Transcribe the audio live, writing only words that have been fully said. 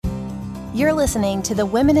You're listening to the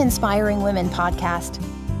Women Inspiring Women podcast.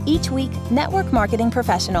 Each week, network marketing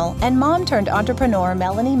professional and mom-turned-entrepreneur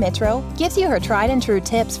Melanie Mitro gives you her tried-and-true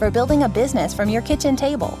tips for building a business from your kitchen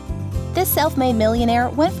table. This self-made millionaire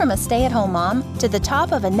went from a stay-at-home mom to the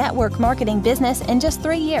top of a network marketing business in just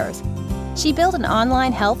 3 years. She built an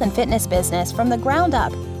online health and fitness business from the ground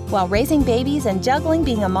up while raising babies and juggling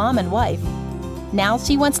being a mom and wife. Now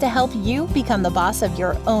she wants to help you become the boss of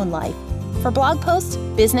your own life. For blog posts,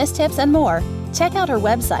 business tips, and more, check out her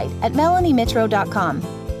website at melaniemitro.com.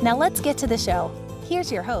 Now let's get to the show.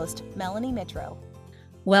 Here's your host, Melanie Mitro.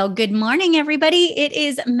 Well, good morning, everybody. It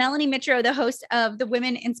is Melanie Mitro, the host of the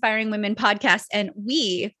Women Inspiring Women podcast, and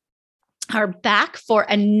we are back for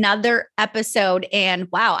another episode. And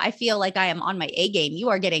wow, I feel like I am on my A game. You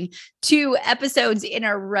are getting 2 episodes in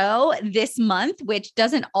a row this month, which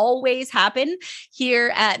doesn't always happen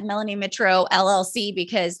here at Melanie Mitro LLC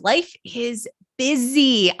because life is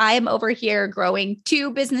busy. I am over here growing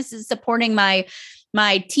 2 businesses, supporting my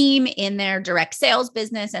team in their direct sales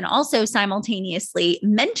business, and also simultaneously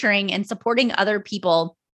mentoring and supporting other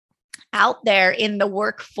people out there in the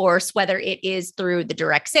workforce, whether it is through the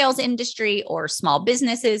direct sales industry or small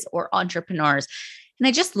businesses or entrepreneurs. And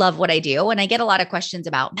I just love what I do. And I get a lot of questions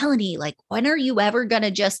about, Melanie, like, when are you ever going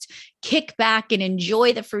to just kick back and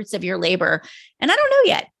enjoy the fruits of your labor? And I don't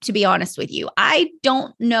know yet, to be honest with you. I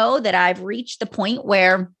don't know that I've reached the point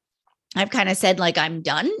where I've kind of said like I'm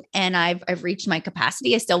done and I've reached my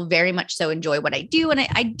capacity. I still very much so enjoy what I do. And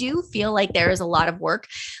I do feel like there is a lot of work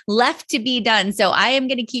left to be done. So I am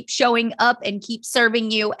going to keep showing up and keep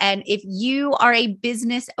serving you. And if you are a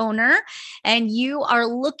business owner and you are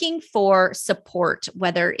looking for support,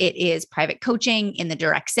 whether it is private coaching in the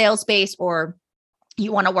direct sales space or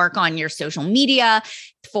you want to work on your social media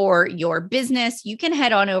for your business, you can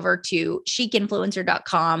head on over to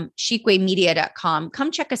chicinfluencer.com, chicwaymedia.com. Come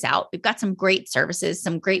check us out. We've got some great services,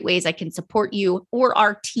 some great ways I can support you or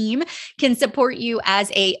our team can support you as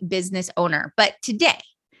a business owner. But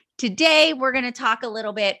today we're going to talk a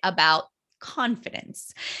little bit about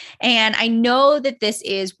confidence. And I know that this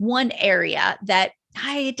is one area that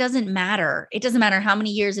it doesn't matter. It doesn't matter how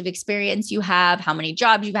many years of experience you have, how many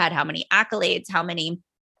jobs you've had, how many accolades, how many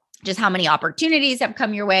opportunities have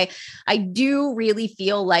come your way. I do really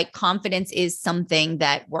feel like confidence is something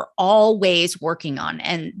that we're always working on.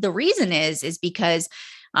 And the reason is because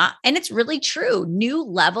and it's really true. New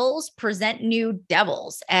levels present new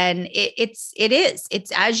devils. And it's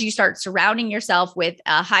as you start surrounding yourself with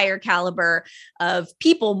a higher caliber of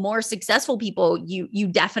people, more successful people, you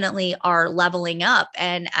definitely are leveling up.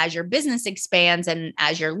 And as your business expands and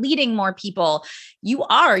as you're leading more people,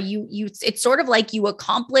 it's sort of like you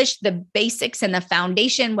accomplish the basics and the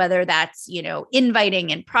foundation, whether that's,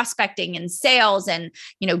 inviting and prospecting and sales and,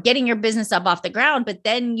 getting your business up off the ground. But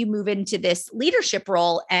then you move into this leadership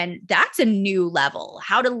role. And that's a new level,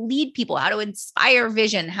 how to lead people, how to inspire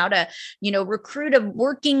vision, how to, recruit a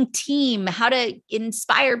working team, how to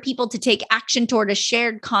inspire people to take action toward a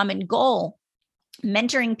shared common goal.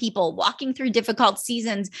 Mentoring people, walking through difficult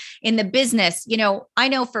seasons in the business. I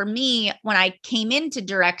know for me, when I came into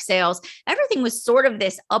direct sales, everything was sort of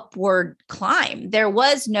this upward climb. There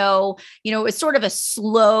was no, it was sort of a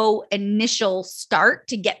slow initial start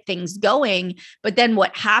to get things going. But then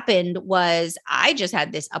what happened was I just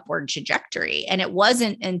had this upward trajectory. And it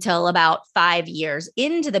wasn't until about 5 years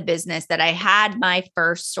into the business that I had my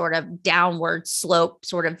first sort of downward slope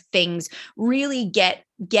sort of things really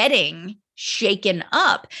getting shaken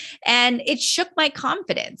up, and it shook my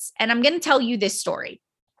confidence. And I'm going to tell you this story.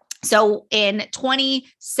 So in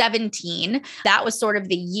 2017, that was sort of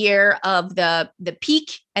the year of the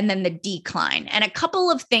peak and then the decline. And a couple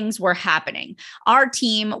of things were happening. Our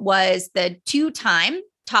team was the 2-time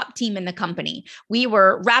top team in the company. We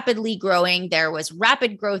were rapidly growing. There was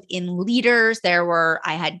rapid growth in leaders.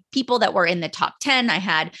 I had people that were in the top 10. I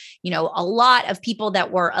had, a lot of people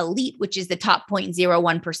that were elite, which is the top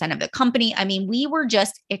 0.01% of the company. I mean, we were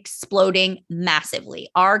just exploding massively.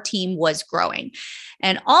 Our team was growing.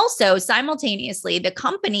 And also simultaneously, the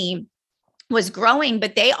company was growing,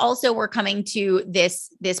 but they also were coming to this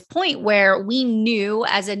point where we knew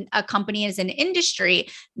as a company, as an industry,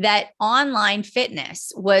 that online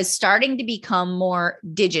fitness was starting to become more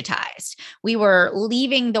digitized. We were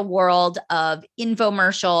leaving the world of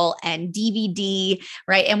infomercial and DVD,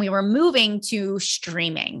 right? And we were moving to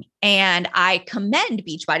streaming. And I commend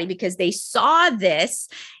Beachbody because they saw this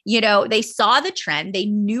They saw the trend, they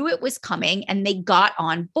knew it was coming, and they got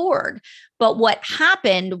on board. But what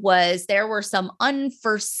happened was there were some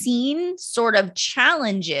unforeseen sort of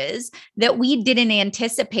challenges that we didn't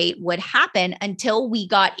anticipate would happen until we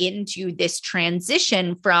got into this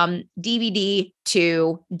transition from DVD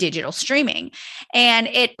to digital streaming. And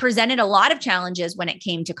it presented a lot of challenges when it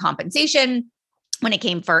came to compensation, when it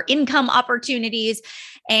came for income opportunities.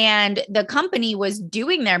 And the company was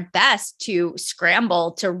doing their best to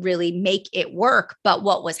scramble to really make it work. But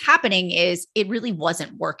what was happening is it really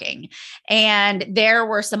wasn't working. And there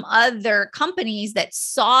were some other companies that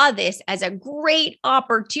saw this as a great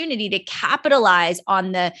opportunity to capitalize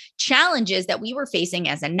on the challenges that we were facing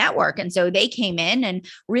as a network. And so they came in and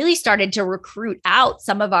really started to recruit out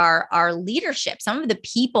some of our leadership, some of the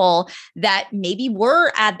people that maybe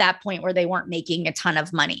were at that point where they weren't making a ton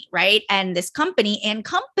of money, right? And this company and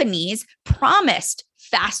companies promised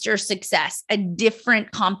faster success, a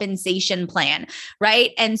different compensation plan,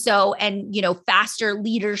 right? And faster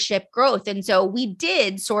leadership growth. And so we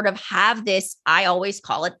did sort of have this, I always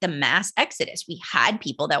call it the mass exodus. We had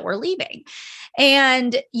people that were leaving.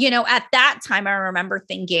 And, at that time, I remember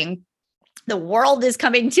thinking, the world is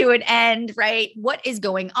coming to an end, right? What is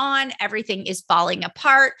going on? Everything is falling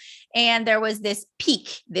apart. And there was this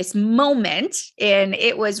peak, this moment, and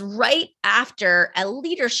it was right after a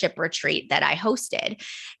leadership retreat that I hosted.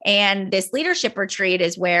 And this leadership retreat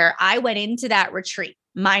is where I went into that retreat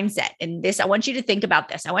mindset. And I want you to think about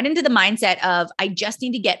this. I went into the mindset of, I just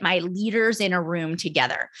need to get my leaders in a room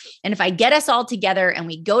together. And if I get us all together and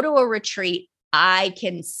we go to a retreat, I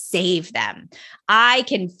can save them. I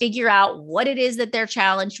can figure out what it is that they're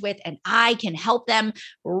challenged with, and I can help them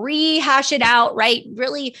rehash it out, right?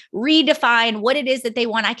 Really redefine what it is that they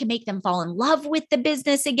want. I can make them fall in love with the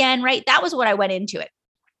business again, right? That was what I went into it.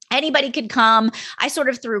 Anybody could come. I sort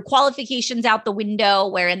of threw qualifications out the window,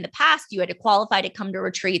 where in the past you had to qualify to come to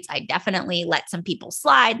retreats. I definitely let some people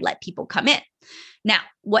slide, let people come in. Now,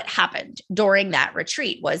 what happened during that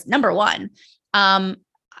retreat was, number one,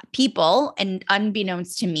 people, and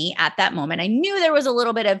unbeknownst to me at that moment, I knew there was a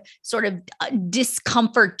little bit of sort of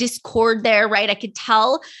discord there, right? I could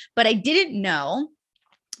tell, but I didn't know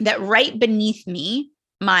that right beneath me,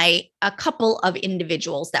 a couple of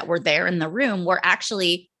individuals that were there in the room were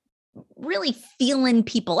actually really feeling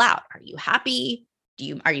people out. Are you happy?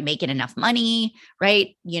 Are you making enough money?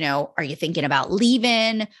 Right? Are you thinking about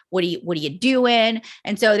leaving? What are you doing?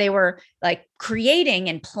 And so they were like creating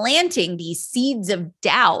and planting these seeds of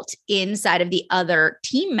doubt inside of the other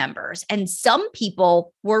team members. And some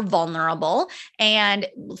people were vulnerable and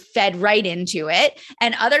fed right into it.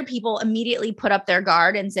 And other people immediately put up their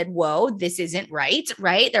guard and said, whoa, this isn't right.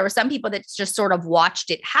 Right? There were some people that just sort of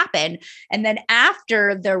watched it happen. And then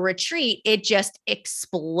after the retreat, it just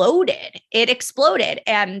exploded.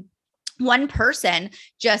 And one person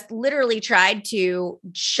just literally tried to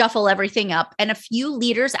shuffle everything up, and a few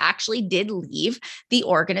leaders actually did leave the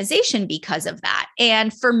organization because of that.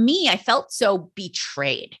 And for me, I felt so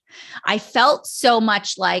betrayed. I felt so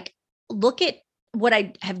much like, look at what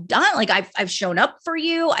I have done. Like I've shown up for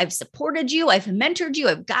you. I've supported you. I've mentored you.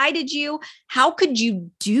 I've guided you. How could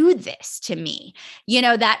you do this to me?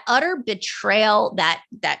 That utter betrayal, that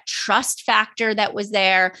trust factor that was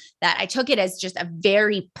there, that I took it as just a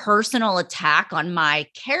very personal attack on my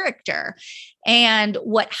character. And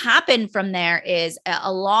what happened from there is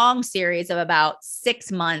a long series of about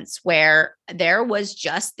 6 months where there was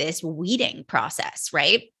just this weeding process,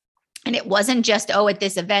 right? And it wasn't just, at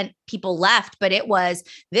this event, people left, but it was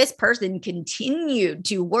this person continued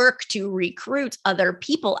to work to recruit other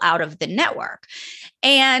people out of the network.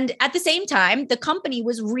 And at the same time, the company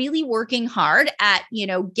was really working hard at,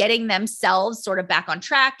 getting themselves sort of back on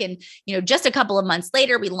track. And, just a couple of months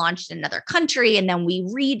later, we launched in another country, and then we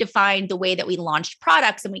redefined the way that we launched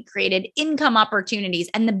products, and we created income opportunities,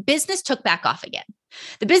 and the business took back off again.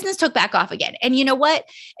 And you know what?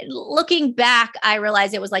 Looking back, I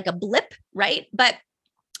realized it was like a blip, right? But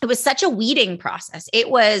it was such a weeding process. It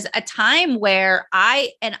was a time where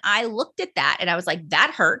I looked at that and I was like,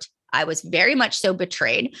 that hurt. I was very much so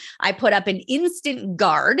betrayed. I put up an instant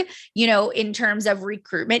guard, in terms of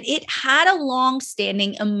recruitment. It had a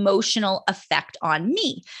long-standing emotional effect on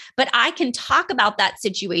me. But I can talk about that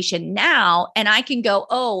situation now, and I can go,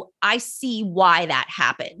 oh, I see why that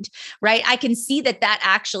happened, right? I can see that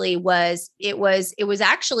actually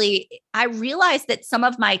I realized that some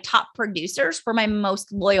of my top producers were my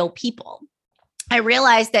most loyal people. I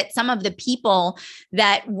realized that some of the people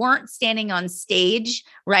that weren't standing on stage,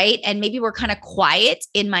 right, and maybe were kind of quiet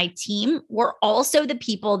in my team were also the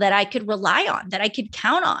people that I could rely on, that I could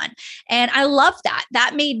count on. And I loved that.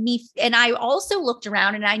 That made me, and I also looked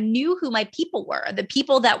around and I knew who my people were, the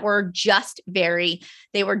people that were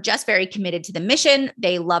they were just very committed to the mission.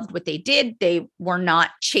 They loved what they did. They were not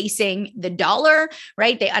chasing the dollar,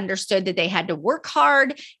 right? They understood that they had to work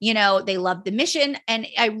hard. They loved the mission. And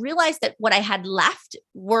I realized that what I had left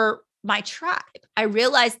were my tribe. I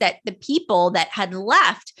realized that the people that had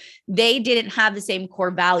left, they didn't have the same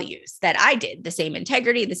core values that I did, the same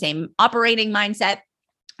integrity, the same operating mindset,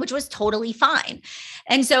 which was totally fine.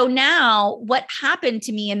 And so now what happened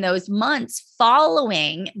to me in those months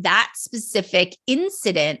following that specific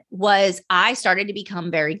incident was I started to become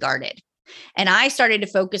very guarded, and I started to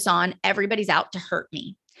focus on everybody's out to hurt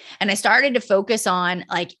me. And I started to focus on,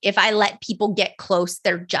 like, if I let people get close,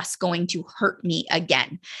 they're just going to hurt me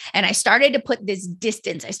again. And I started to put this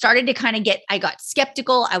distance. I started to I got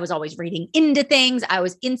skeptical. I was always reading into things. I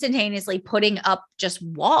was instantaneously putting up just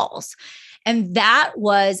walls. And that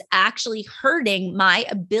was actually hurting my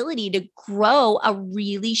ability to grow a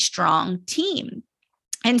really strong team.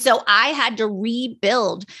 And so I had to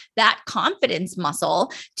rebuild that confidence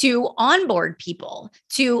muscle to onboard people,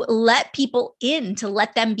 to let people in, to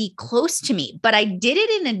let them be close to me. But I did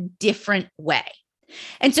it in a different way.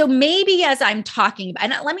 And so maybe as I'm talking about,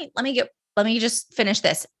 and let me just finish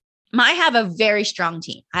this. I have a very strong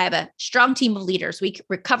team. I have a strong team of leaders. We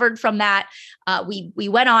recovered from that. We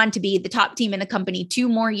went on to be the top team in the company 2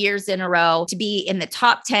 more years in a row, to be in the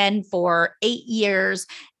top 10 for 8 years.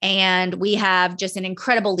 And we have just an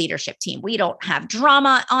incredible leadership team. We don't have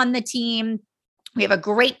drama on the team. We have a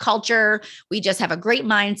great culture. We just have a great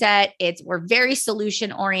mindset. We're very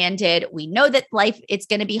solution oriented. We know that life, it's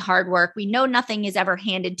going to be hard work. We know nothing is ever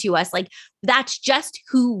handed to us. Like, that's just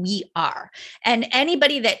who we are. And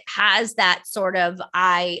anybody that has that sort of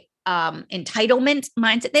entitlement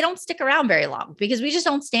mindset, they don't stick around very long, because we just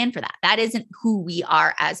don't stand for that. That isn't who we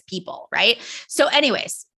are as people, right? So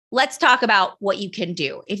anyways, let's talk about what you can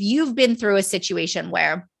do. If you've been through a situation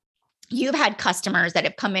where you've had customers that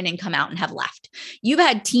have come in and come out and have left. You've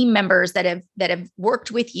had team members that have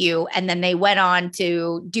worked with you and then they went on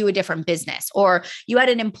to do a different business, or you had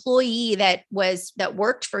an employee that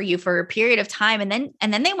worked for you for a period of time and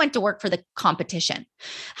then they went to work for the competition.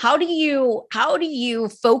 How do you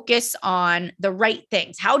focus on the right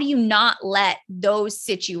things? How do you not let those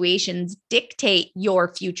situations dictate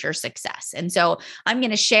your future success? And so I'm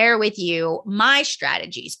going to share with you my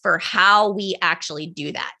strategies for how we actually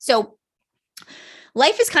do that. So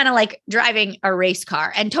life is kind of like driving a race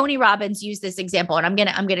car. And Tony Robbins used this example, and I'm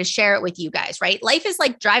going to share it with you guys, right? Life is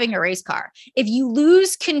like driving a race car. If you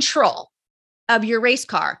lose control of your race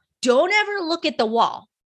car, don't ever look at the wall.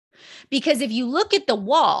 Because if you look at the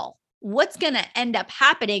wall, what's going to end up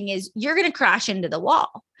happening is you're going to crash into the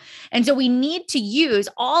wall. And so we need to use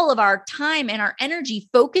all of our time and our energy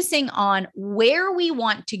focusing on where we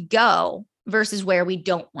want to go versus where we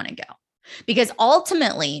don't want to go. Because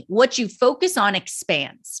ultimately, what you focus on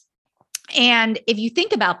expands. And if you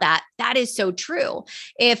think about that, that is so true.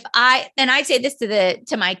 I say this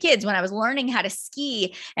to my kids when I was learning how to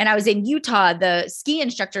ski and I was in Utah, the ski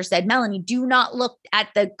instructor said, "Melanie, do not look at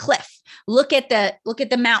the cliff. Look at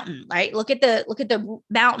the mountain, right? Look at the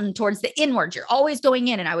mountain towards the inward. You're always going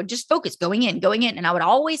in." And I would just focus going in. And I would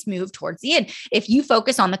always move towards the end. If you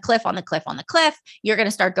focus on the cliff, you're going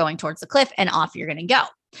to start going towards the cliff and off you're going to go.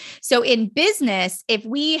 So in business, if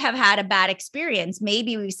we have had a bad experience,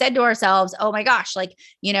 maybe we've said to ourselves, "Oh my gosh,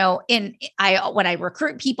 when I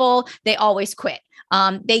recruit people, they always quit.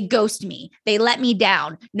 They ghost me. They let me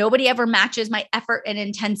down. Nobody ever matches my effort and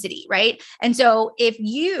intensity." Right. And so if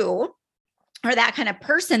you are that kind of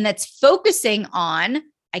person that's focusing on,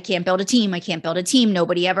 "I can't build a team.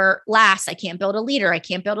 Nobody ever lasts. I can't build a leader.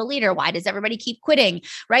 Why does everybody keep quitting?"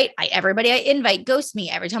 Right? Everybody I invite ghosts me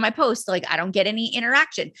every time I post. I don't get any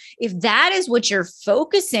interaction. If that is what you're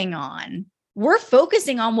focusing on, we're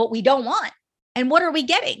focusing on what we don't want. And what are we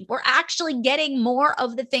getting? We're actually getting more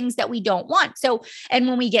of the things that we don't want. So, and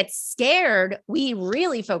when we get scared, we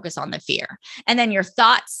really focus on the fear. And then your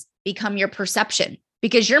thoughts become your perception,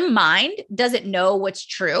 because your mind doesn't know what's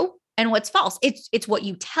true and what's false. It's what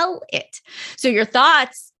you tell it. So your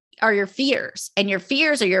thoughts are your fears, and your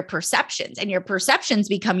fears are your perceptions, and your perceptions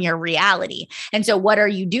become your reality. And so what are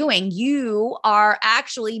you doing? You are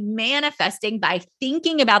actually manifesting by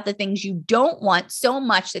thinking about the things you don't want so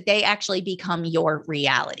much that they actually become your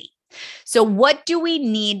reality. So what do we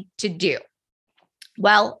need to do?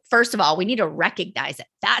 Well, first of all, we need to recognize it.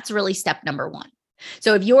 That's really step number 1.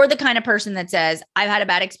 So if you're the kind of person that says, I've had a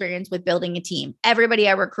bad experience with building a team, everybody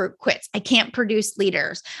I recruit quits, I can't produce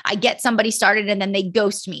leaders, I get somebody started and then they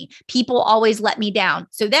ghost me, people always let me down.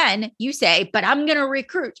 So then you say, but I'm going to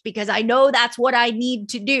recruit because I know that's what I need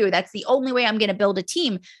to do. That's the only way I'm going to build a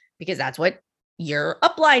team, because that's what your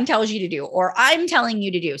upline tells you to do, or I'm telling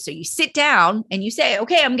you to do. So you sit down and you say,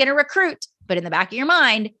 okay, I'm going to recruit. But in the back of your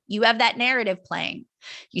mind, you have that narrative playing.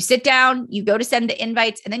 You sit down, you go to send the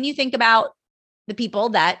invites, and then you think about the people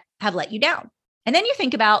that have let you down. And then you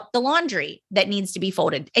think about the laundry that needs to be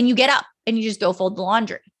folded, and you get up and you just go fold the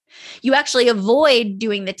laundry. You actually avoid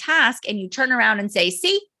doing the task and you turn around and say,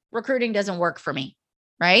 see, recruiting doesn't work for me,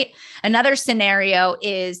 right? Another scenario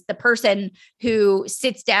is the person who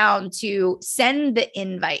sits down to send the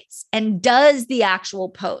invites and does the actual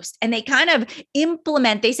post, and they kind of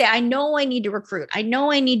implement, they say, I know I need to recruit. I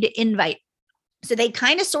know I need to invite. So they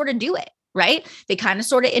kind of sort of do it, right? They kind of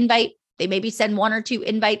sort of invite. They maybe send 1 or 2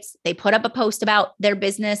 invites. They put up a post about their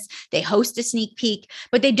business. They host a sneak peek,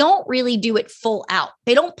 but they don't really do it full out.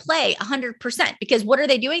 They don't play 100%, because what are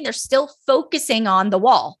they doing? They're still focusing on the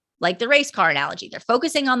wall, like the race car analogy. They're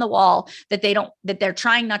focusing on the wall that they're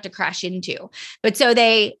trying not to crash into. But so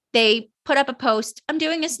they put up a post. I'm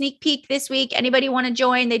doing a sneak peek this week. Anybody want to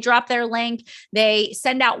join? They drop their link. They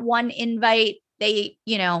send out 1 invite. They,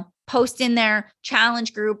 post in their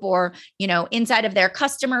challenge group or, inside of their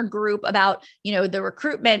customer group about, the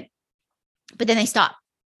recruitment, but then they stop.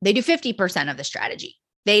 They do 50% of the strategy.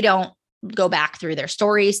 They don't go back through their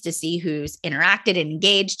stories to see who's interacted and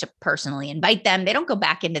engaged, to personally invite them. They don't go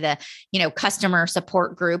back into the, customer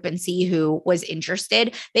support group and see who was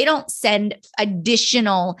interested. They don't send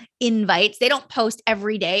additional invites. They don't post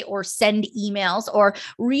every day or send emails or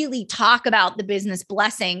really talk about the business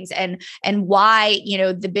blessings and why,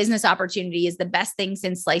 the business opportunity is the best thing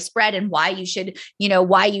since sliced bread, and why you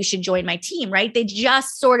should join my team, right? They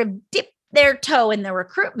just sort of dip their toe in the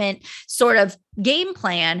recruitment sort of game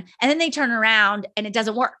plan, and then they turn around and it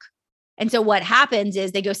doesn't work. And so what happens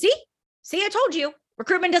is they go, see, I told you,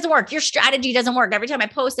 recruitment doesn't work. Your strategy doesn't work. Every time I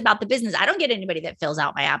post about the business, I don't get anybody that fills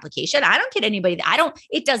out my application. I don't get anybody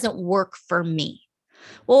it doesn't work for me.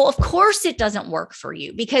 Well, of course it doesn't work for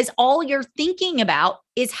you, because all you're thinking about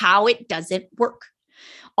is how it doesn't work.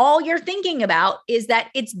 All you're thinking about is that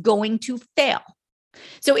it's going to fail.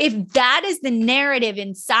 So if that is the narrative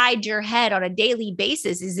inside your head on a daily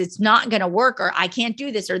basis, is it's not going to work, or I can't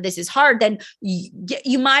do this, or this is hard, then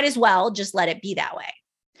you might as well just let it be that way.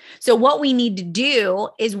 So what we need to do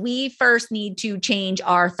is we first need to change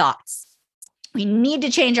our thoughts. We need to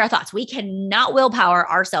change our thoughts. We cannot willpower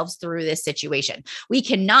ourselves through this situation. We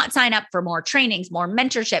cannot sign up for more trainings, more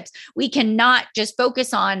mentorships. We cannot just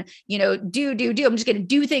focus on, do. I'm just going to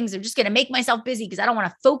do things. I'm just going to make myself busy because I don't want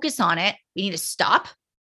to focus on it. We need to stop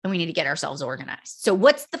and we need to get ourselves organized. So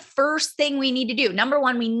what's the first thing we need to do? Number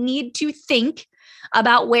 1, we need to think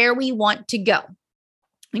about where we want to go.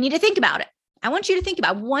 We need to think about it. I want you to think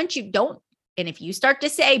about, once you don't, and if you start to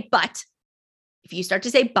say, but,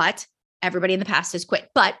 everybody in the past has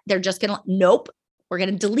quit, but they're just going to, nope, we're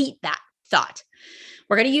going to delete that thought.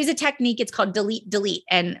 We're going to use a technique. It's called delete.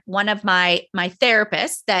 And one of my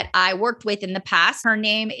therapists that I worked with in the past, her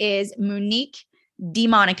name is Monique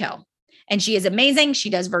DeMonico, and she is amazing.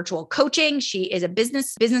 She does virtual coaching. She is a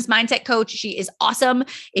business mindset coach. She is awesome.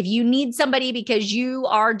 If you need somebody because you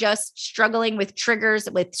are just struggling with triggers,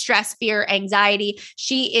 with stress, fear, anxiety,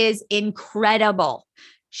 she is incredible.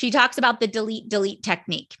 She talks about the delete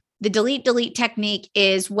technique. The delete technique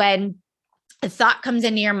is when a thought comes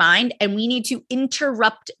into your mind and we need to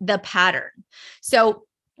interrupt the pattern. So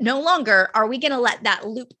no longer are we going to let that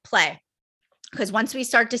loop play. Because once we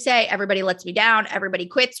start to say, everybody lets me down, everybody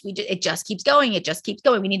quits, it just keeps going.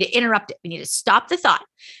 We need to interrupt it. We need to stop the thought.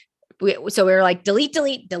 So we were like, delete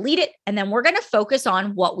it. And then we're going to focus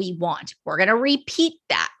on what we want. We're going to repeat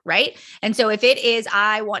that, right? And so if it is,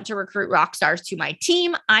 I want to recruit rock stars to my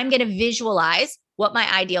team, I'm going to visualize what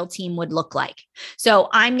my ideal team would look like. So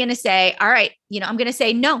I'm going to say, all right, I'm going to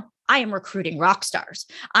say, no, I am recruiting rock stars.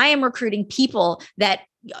 I am recruiting people that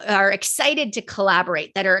are excited to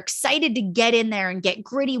collaborate, that are excited to get in there and get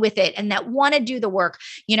gritty with it, and that want to do the work.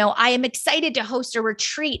 I am excited to host a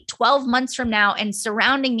retreat 12 months from now, and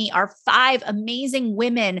surrounding me are 5 amazing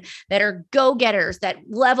women that are go-getters, that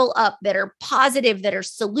level up, that are positive, that are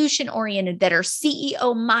solution-oriented, that are CEO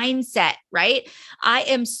mindset, right? I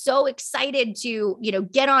am so excited to,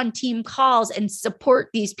 get on team calls and support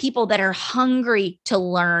these people that are hungry to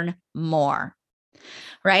learn more.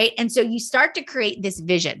 Right. And so you start to create this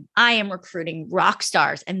vision. I am recruiting rock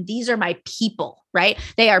stars, and these are my people, right?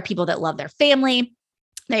 They are people that love their family.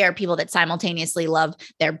 They are people that simultaneously love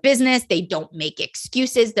their business. They don't make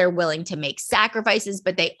excuses. They're willing to make sacrifices,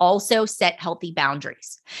 but they also set healthy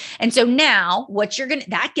boundaries. And so now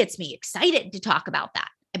that gets me excited to talk about that,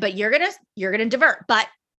 but you're going to divert, but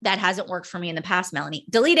that hasn't worked for me in the past, Melanie.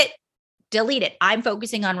 Delete it. I'm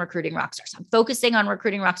focusing on recruiting rock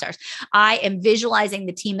stars. I am visualizing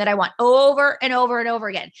the team that I want over and over and over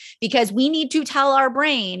again, because we need to tell our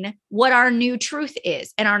brain what our new truth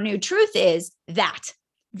is. And our new truth is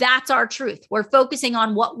that's our truth. We're focusing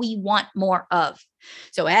on what we want more of.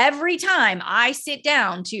 So every time I sit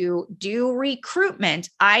down to do recruitment,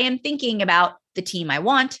 I am thinking about the team I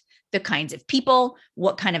want, the kinds of people,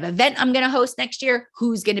 what kind of event I'm going to host next year,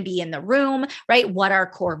 who's going to be in the room, right? What our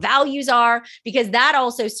core values are, because that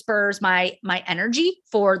also spurs my energy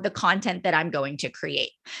for the content that I'm going to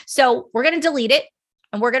create. So we're going to delete it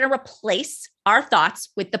and we're going to replace our thoughts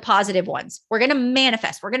with the positive ones. We're going to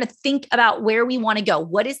manifest. We're going to think about where we want to go.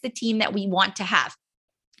 What is the team that we want to have?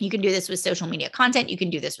 You can do this with social media content. You can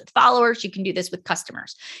do this with followers. You can do this with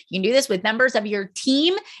customers. You can do this with members of your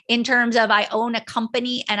team in terms of I own a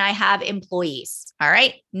company and I have employees. All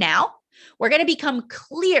right. Now we're going to become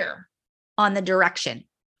clear on the direction.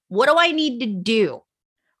 What do I need to do?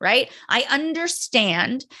 Right? I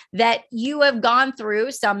understand that you have gone through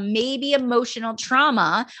some maybe emotional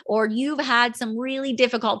trauma, or you've had some really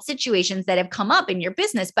difficult situations that have come up in your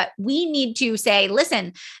business, but we need to say,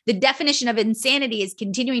 listen, the definition of insanity is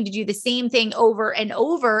continuing to do the same thing over and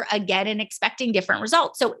over again and expecting different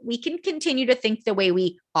results. So we can continue to think the way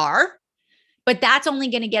we are, but that's only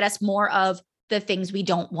going to get us more of the things we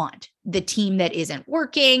don't want, the team that isn't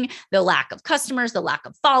working, the lack of customers, the lack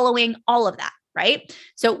of following, all of that. Right?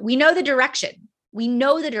 So we know the direction.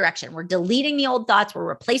 We're deleting the old thoughts. We're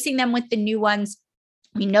replacing them with the new ones.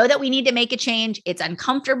 We know that we need to make a change. It's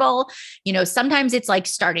uncomfortable. Sometimes it's like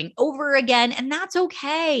starting over again, and that's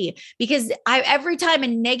okay, because every time a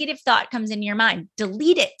negative thought comes into your mind,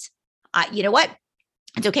 delete it. You know what?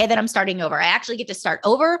 It's okay that I'm starting over. I actually get to start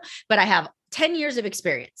over, but I have 10 years of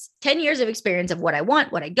experience of what I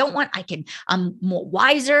want, what I don't want. I'm more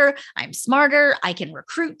wiser. I'm smarter. I can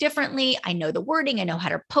recruit differently. I know the wording. I know how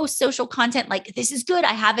to post social content. Like, this is good.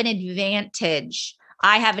 I have an advantage.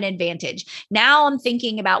 Now I'm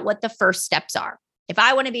thinking about what the first steps are. If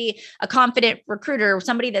I want to be a confident recruiter,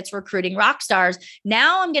 somebody that's recruiting rock stars,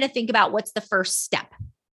 now I'm going to think about what's the first step.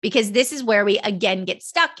 Because this is where we again get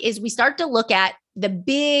stuck, is we start to look at the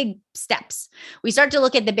big steps. We start to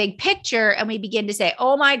look at the big picture and we begin to say,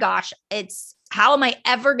 oh my gosh, how am I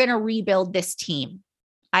ever going to rebuild this team?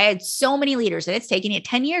 I had so many leaders and it's taken you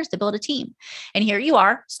 10 years to build a team. And here you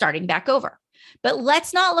are starting back over. But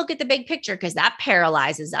let's not look at the big picture, because that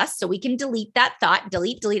paralyzes us. So we can delete that thought,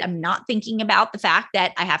 delete. I'm not thinking about the fact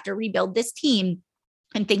that I have to rebuild this team.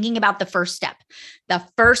 I'm thinking about the first step. The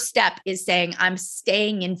first step is saying, I'm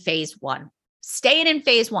staying in phase one.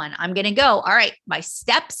 I'm going to go, all right, my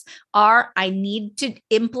steps are, I need to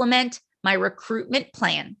implement my recruitment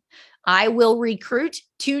plan. I will recruit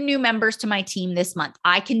 2 new members to my team this month.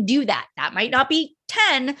 I can do that. That might not be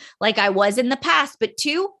 10 like I was in the past, but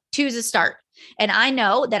 2 is a start. And I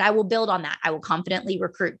know that I will build on that. I will confidently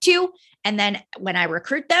recruit 2. And then when I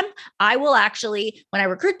recruit them, I will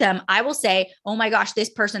say, oh my gosh,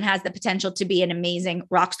 this person has the potential to be an amazing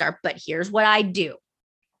rock star, but here's what I do.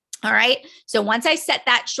 All right. So once I set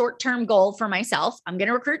that short-term goal for myself, I'm going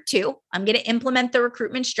to recruit 2. I'm going to implement the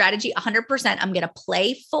recruitment strategy 100%. I'm going to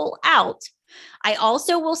play full out. I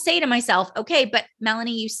also will say to myself, okay, but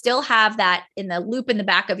Melanie, you still have that in the loop in the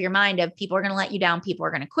back of your mind of people are going to let you down. People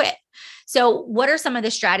are going to quit. So what are some of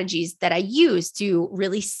the strategies that I use to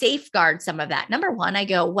really safeguard some of that? Number 1, I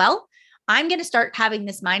go, well, I'm going to start having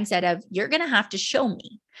this mindset of you're going to have to show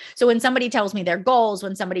me. So when somebody tells me their goals,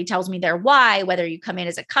 when somebody tells me their why, whether you come in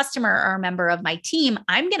as a customer or a member of my team,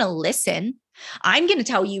 I'm going to listen. I'm going to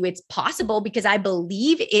tell you it's possible because I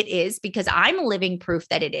believe it is, because I'm living proof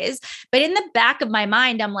that it is. But in the back of my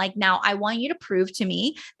mind, I'm like, now I want you to prove to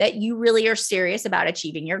me that you really are serious about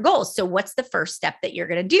achieving your goals. So what's the first step that you're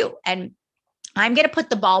going to do? And I'm going to put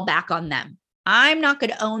the ball back on them. I'm not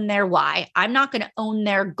going to own their why. I'm not going to own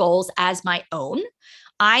their goals as my own.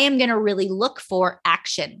 I am going to really look for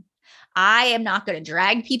action. I am not going to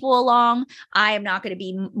drag people along. I am not going to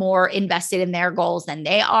be more invested in their goals than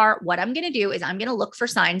they are. What I'm going to do is I'm going to look for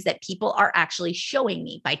signs that people are actually showing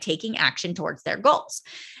me by taking action towards their goals.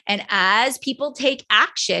 And as people take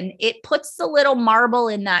action, it puts the little marble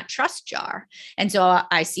in that trust jar. And so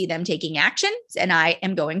I see them taking actions and I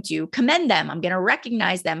am going to commend them. I'm going to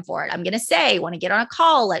recognize them for it. I'm going to say, want to get on a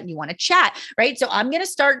call, you want to chat, right? So I'm going to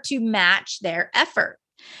start to match their effort.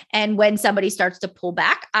 And when somebody starts to pull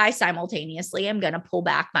back, I simultaneously am going to pull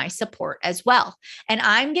back my support as well. And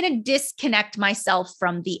I'm going to disconnect myself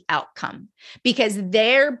from the outcome because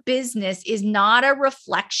their business is not a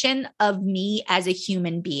reflection of me as a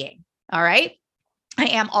human being. All right. I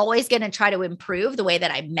am always going to try to improve the way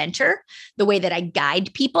that I mentor, the way that I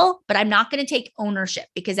guide people, but I'm not going to take ownership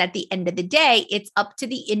because at the end of the day, it's up to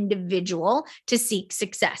the individual to seek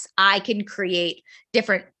success. I can create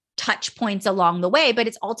different touch points along the way, but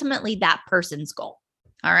it's ultimately that person's goal.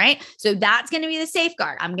 All right. So that's going to be the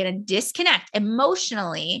safeguard. I'm going to disconnect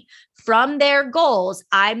emotionally from their goals.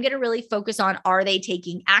 I'm going to really focus on, are they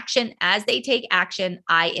taking action? As they take action,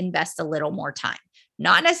 I invest a little more time.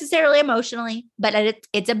 Not necessarily emotionally, but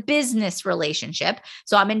it's a business relationship.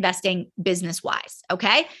 So I'm investing business wise.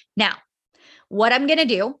 Okay. Now, what I'm going to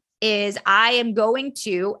do is I am going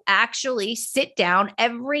to actually sit down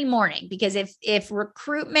every morning because if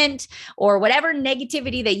recruitment or whatever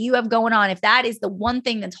negativity that you have going on, if that is the one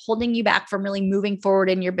thing that's holding you back from really moving forward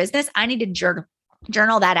in your business, I need to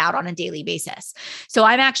journal that out on a daily basis. So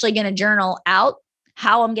I'm actually going to journal out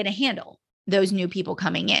how I'm going to handle those new people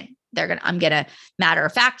coming in. I'm going to matter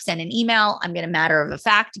of fact, send an email. I'm going to matter of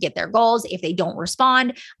fact, get their goals. If they don't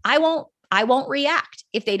respond, I won't react.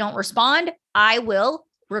 If they don't respond, I will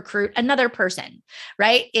recruit another person,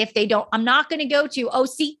 right? If they don't, I'm not going to go to, oh,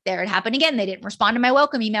 see, there it happened again. They didn't respond to my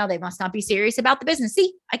welcome email. They must not be serious about the business.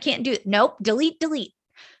 See, I can't do it. Nope. Delete.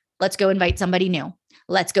 Let's go invite somebody new.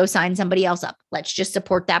 Let's go sign somebody else up. Let's just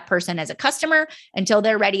support that person as a customer until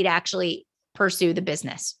they're ready to actually pursue the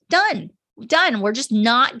business. Done. We're just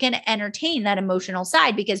not going to entertain that emotional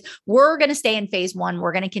side because we're going to stay in phase one.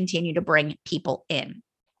 We're going to continue to bring people in.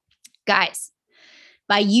 Guys,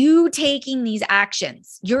 by you taking these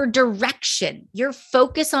actions, your direction, your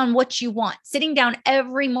focus on what you want, sitting down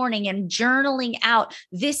every morning and journaling out,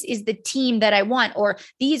 this is the team that I want, or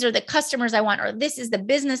these are the customers I want, or this is the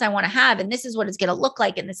business I want to have, and this is what it's going to look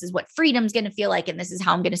like, and this is what freedom's going to feel like, and this is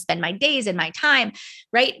how I'm going to spend my days and my time,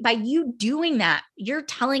 right? By you doing that, you're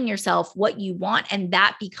telling yourself what you want, and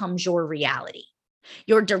that becomes your reality.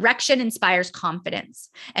 Your direction inspires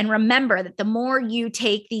confidence. And remember that the more you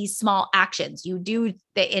take these small actions, you do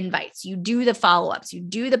the invites, you do the follow-ups, you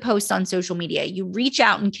do the posts on social media, you reach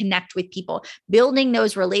out and connect with people, building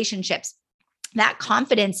those relationships, that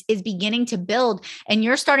confidence is beginning to build and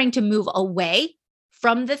you're starting to move away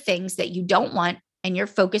from the things that you don't want. And your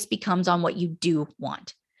focus becomes on what you do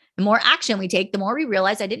want. The more action we take, the more we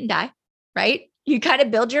realize I didn't die, right? You kind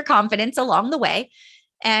of build your confidence along the way.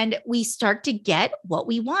 And we start to get what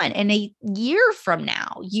we want. And a year from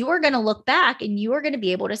now, you are going to look back and you are going to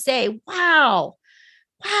be able to say, wow,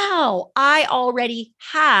 I already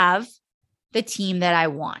have the team that I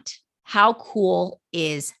want. How cool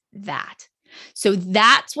is that? So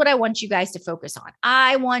that's what I want you guys to focus on.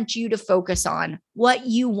 I want you to focus on what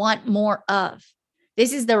you want more of.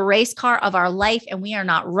 This is the race car of our life, and we are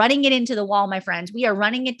not running it into the wall, my friends. We are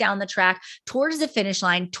running it down the track towards the finish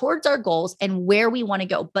line, towards our goals and where we want to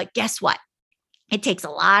go. But guess what? It takes a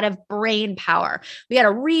lot of brain power. We got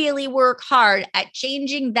to really work hard at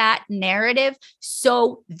changing that narrative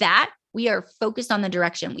so that we are focused on the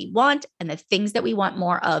direction we want and the things that we want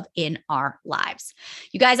more of in our lives.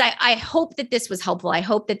 You guys, I hope that this was helpful. I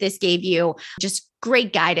hope that this gave you just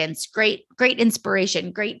great guidance, great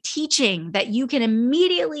inspiration, great teaching that you can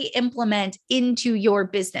immediately implement into your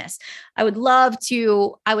business. I would love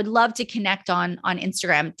to connect on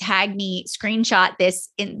Instagram, tag me, screenshot this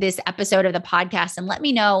in this episode of the podcast and let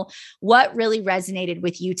me know what really resonated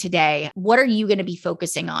with you today. What are you going to be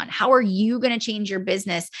focusing on? How are you going to change your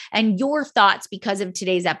business and your thoughts because of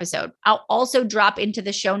today's episode? I'll also drop into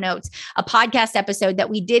the show notes a podcast episode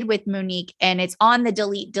that we did with Monique, and it's on the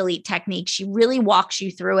delete technique. She really walks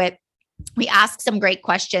you through it. We ask some great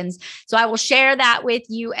questions. So I will share that with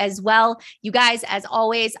you as well. You guys, as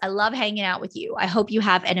always, I love hanging out with you. I hope you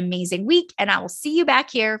have an amazing week, and I will see you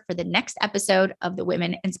back here for the next episode of the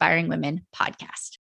Women Inspiring Women podcast.